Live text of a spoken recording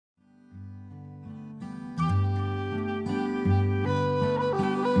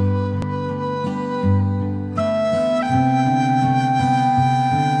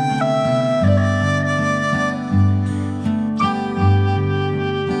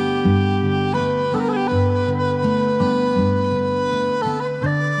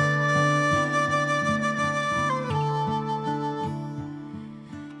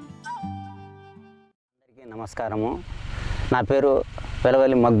నమస్కారము. నా పేరు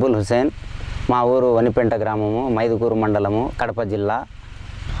వెలవల్లి మక్బూల్ హుసేన్. మా ఊరు వనిపెంట గ్రామము, మైదుకూరు మండలము, కడప జిల్లా.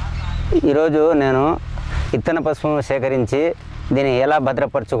 ఈరోజు నేను ఇత్తన పసుపును సేకరించి దీన్ని ఎలా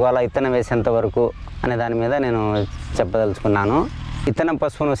భద్రపరచుకోవాలా, ఇత్తనం వేసేంత వరకు అనే దాని మీద నేను చెప్పదలుచుకున్నాను. ఇత్తనం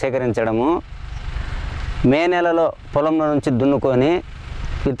పసుపును సేకరించడము మే నెలలో పొలంలో నుంచి దున్నుకొని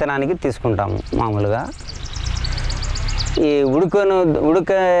విత్తనానికి తీసుకుంటాము. మామూలుగా ఈ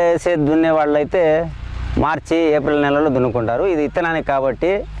ఉడకేసే దున్నే వాళ్ళైతే మార్చి ఏప్రిల్ నెలలో దున్నుకుంటారు. ఇది ఇత్తనానికి కాబట్టి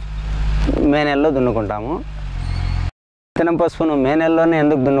మే నెలలో దున్నుకుంటాము. ఇత్తనం పసుపును మే నెలలోనే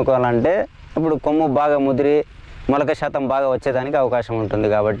ఎందుకు దున్నుకోవాలంటే ఇప్పుడు కొమ్ము బాగా ముదిరి మొలక శాతం బాగా వచ్చేదానికి అవకాశం ఉంటుంది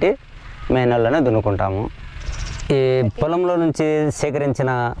కాబట్టి మే నెలలోనే దున్నుకుంటాము. ఈ పొలంలో నుంచి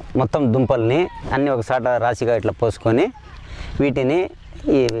సేకరించిన మొత్తం దుంపల్ని అన్నీ ఒకసాట రాశిగా ఇట్లా పోసుకొని వీటిని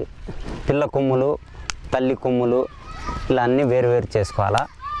ఈ పిల్ల కొమ్ములు, తల్లి కొమ్ములు ఇలా అన్నీ వేరు చేసుకోవాలా.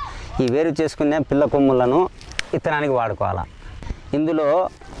 ఈ వేరు చేసుకునే పిల్ల కొమ్ములను ఇత్తనానికి వాడుకోవాలా. ఇందులో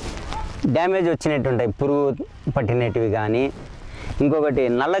డ్యామేజ్ వచ్చినట్టుంటాయి, పురుగు పట్టినటివి కానీ, ఇంకొకటి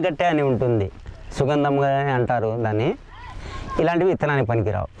నల్లగట్టె అని ఉంటుంది, సుగంధంగా అంటారు దాన్ని. ఇలాంటివి ఇత్తనానికి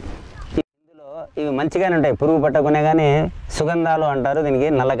పనికిరావు. ఇందులో ఇవి మంచిగానే ఉంటాయి, పురుగు పట్టకునే కానీ సుగంధాలు అంటారు, దీనికి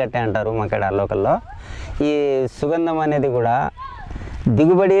నల్లగట్టె అంటారు మాక్కడ లోకల్లో. ఈ సుగంధం అనేది కూడా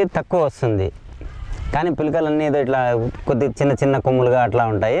దిగుబడి తక్కువ వస్తుంది, కానీ పిలకలన్నీ ఏదో ఇట్లా కొద్ది చిన్న చిన్న కొమ్ములుగా అట్లా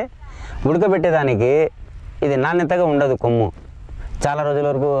ఉంటాయి. ఉడకబెట్టేదానికి ఇది నాణ్యతగా ఉండదు, కొమ్ము చాలా రోజుల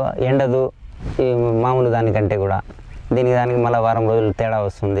వరకు ఎండదు ఈ మామూలు దానికంటే కూడా. దానికి మళ్ళీ వారం రోజులు తేడా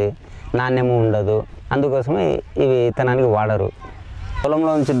వస్తుంది, నాణ్యము ఉండదు. అందుకోసమే ఇవి ఇత్తనానికి వాడరు.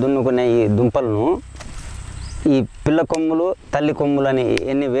 పొలంలో నుంచి దున్నుకునే ఈ దుంపలను ఈ పిల్ల కొమ్ములు, తల్లి కొమ్ములని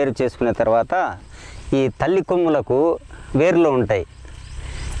ఎన్ని వేరు చేసుకునే తర్వాత ఈ తల్లి కొమ్ములకు వేర్లు ఉంటాయి.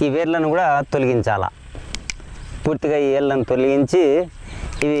 ఈ వేర్లను కూడా తొలగించాలా. పూర్తిగా ఈ ఏళ్ళను తొలగించి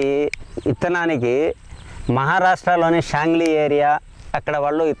ఇవి ఇత్తనానికి మహారాష్ట్రలోని షాంగ్లీ ఏరియా అక్కడ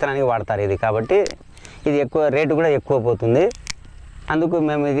వాళ్ళు ఇత్తనానికి వాడతారు ఇది. కాబట్టి ఇది ఎక్కువ రేటు కూడా ఎక్కువ పోతుంది. అందుకు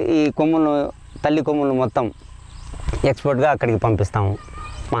మేము ఈ కొమ్ములను, తల్లి కొమ్ములను మొత్తం ఎక్స్పోర్ట్గా అక్కడికి పంపిస్తాము.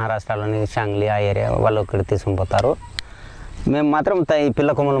 మహారాష్ట్రలోని షాంగ్లీ ఆ ఏరియా వాళ్ళు అక్కడికి తీసుకుని పోతారు. మేము మాత్రం ఈ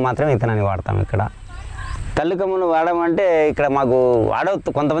పిల్ల కొమ్ములు మాత్రం ఇత్తనానికి వాడతాము. ఇక్కడ తల్లి కొమ్ములు వాడమంటే ఇక్కడ మాకు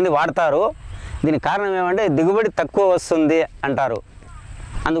కొంతమంది వాడతారు. దీనికి కారణం ఏమంటే దిగుబడి తక్కువ వస్తుంది అంటారు,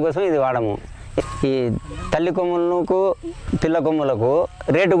 అందుకోసం ఇది వాడము. ఈ తల్లి కొమ్ములకు పిల్ల కొమ్ములకు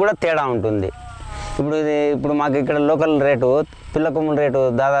రేటు కూడా తేడా ఉంటుంది. ఇప్పుడు మాకు ఇక్కడ లోకల్ రేటు, పిల్ల కొమ్ముల రేటు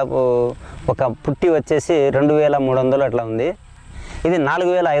దాదాపు ఒక పుట్టి వచ్చేసి 2300 అట్లా ఉంది. ఇది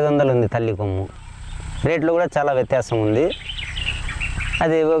 4500 ఉంది తల్లి కొమ్ము. రేట్లో కూడా చాలా వ్యత్యాసం ఉంది.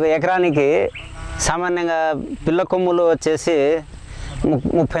 అది ఒక ఎకరానికి సామాన్యంగా పిల్ల కొమ్ములు వచ్చేసి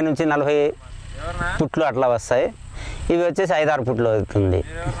 30 నుంచి 40 పుట్లు అట్లా వస్తాయి. ఇవి వచ్చేసి 5-6 పుట్లు అవుతుంది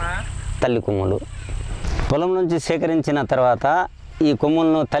తల్లి కొమ్ములు. పొలం నుంచి సేకరించిన తర్వాత ఈ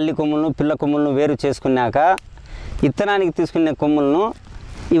కొమ్ములను, తల్లి కొమ్ములను, పిల్ల కొమ్ములను వేరు చేసుకున్నాక ఇత్తనానికి తీసుకునే కొమ్ములను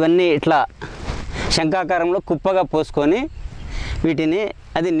ఇవన్నీ ఇట్లా శంఖాకారంలో కుప్పగా పోసుకొని వీటిని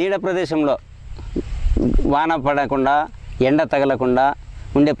అది నీడ ప్రదేశంలో, వాన పడకుండా ఎండ తగలకుండా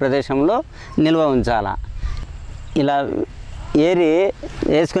ఉండే ప్రదేశంలో నిల్వ ఉంచాల. ఇలా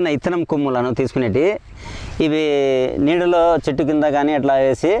వేసుకున్న ఇత్తనం కొమ్ములను తీసుకునేటి ఇవి నీడలో చెట్టు కింద కానీ అట్లా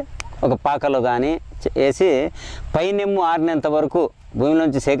వేసి ఒక పాకలో కానీ వేసి పైనెమ్ము ఆరినంత వరకు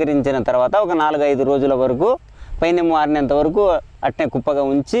భూమిలోంచి సేకరించిన తర్వాత ఒక 4-5 రోజుల వరకు పైనెమ్ము ఆరినంత వరకు అట్నే కుప్పగా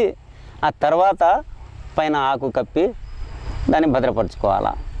ఉంచి ఆ తర్వాత పైన ఆకు కప్పి దాన్ని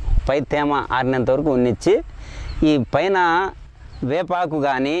భద్రపరచుకోవాలి. పై తేమ ఆరినంత వరకు ఉన్నిచ్చి ఈ పైన వేపాకు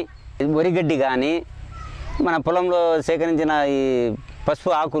కానీ వరిగడ్డి కానీ మన పొలంలో సేకరించిన ఈ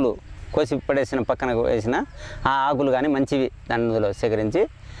పసుపు ఆకులు కోసి పడేసిన పక్కన వేసిన ఆ ఆకులు కానీ మంచివి అందులో సేకరించి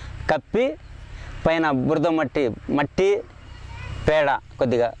కప్పి పైన బురద మట్టి పేడ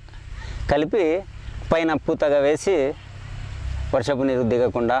కొద్దిగా కలిపి పైన పూతగా వేసి వర్షపు నీరు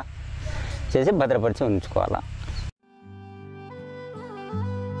దిగకుండా చేసి భద్రపరిచి ఉంచుకోవాలి.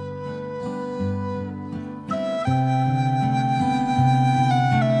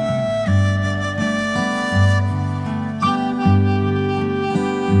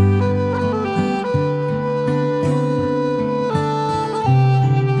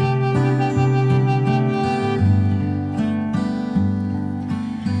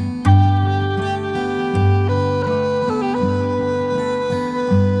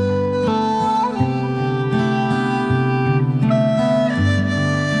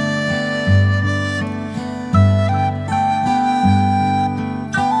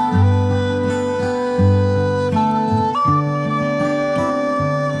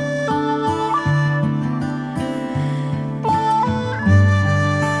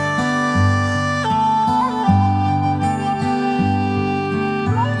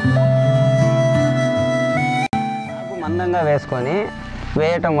 మందంగా వేసుకొని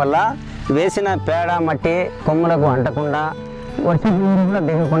వేయటం వల్ల వేసిన పేడ మట్టి కొమ్ములకు అంటకుండా వర్షపు నీరు కూడా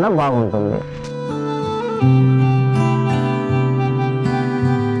దిగకుండా బాగుంటుంది.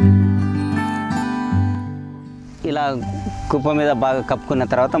 ఇలా కుప్ప మీద బాగా కప్పుకున్న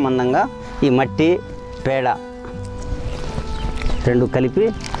తర్వాత మందంగా ఈ మట్టి పేడ రెండు కలిపి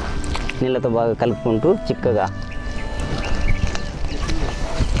నీళ్ళతో బాగా కలుపుకుంటూ చిక్కగా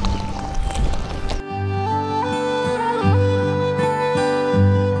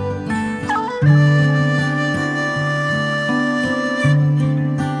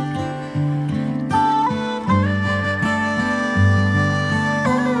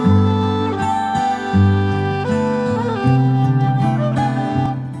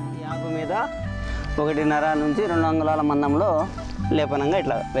మీద 1.5 నుంచి 2 అంగుళాల మందంలో లేపనంగా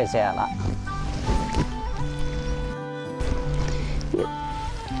ఇట్లా వేసేయాల.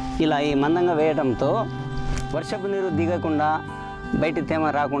 ఇలా ఈ మందంగా వేయడంతో వర్షపు నీరు దిగకుండా బయట తేమ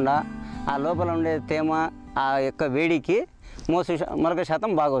రాకుండా ఆ లోపల ఉండే తేమ ఆ యొక్క వేడికి మొలక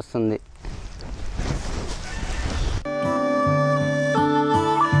శాతం బాగా వస్తుంది.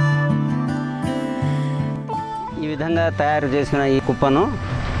 ఈ విధంగా తయారు చేసిన ఈ కుప్పను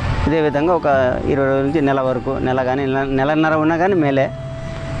ఇదే విధంగా ఒక 20 రోజుల నుంచి నెల వరకు, నెల కానీ నెలన్నర ఉన్నా కానీ మేలే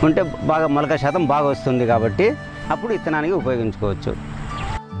ఉంటే బాగా మొలక శాతం బాగా వస్తుంది. కాబట్టి అప్పుడు విత్తనానికి ఉపయోగించుకోవచ్చు.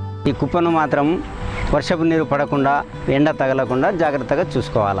 ఈ కుప్పను మాత్రం వర్షపు నీరు పడకుండా ఎండ తగలకుండా జాగ్రత్తగా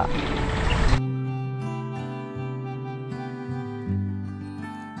చూసుకోవాలా.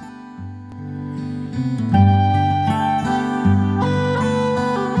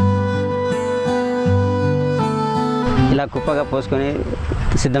 ఇలా కుప్పగా పోసుకొని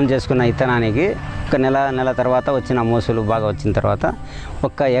సిద్ధం చేసుకున్న విత్తనానికి ఒక నెల తర్వాత వచ్చిన మోసులు బాగా వచ్చిన తర్వాత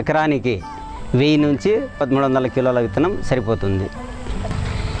 1 ఎకరానికి 1000 నుంచి 1300 కిలోల విత్తనం సరిపోతుంది.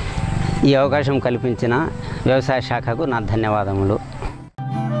 ఈ అవకాశం కల్పించిన వ్యవసాయ శాఖకు నా ధన్యవాదములు.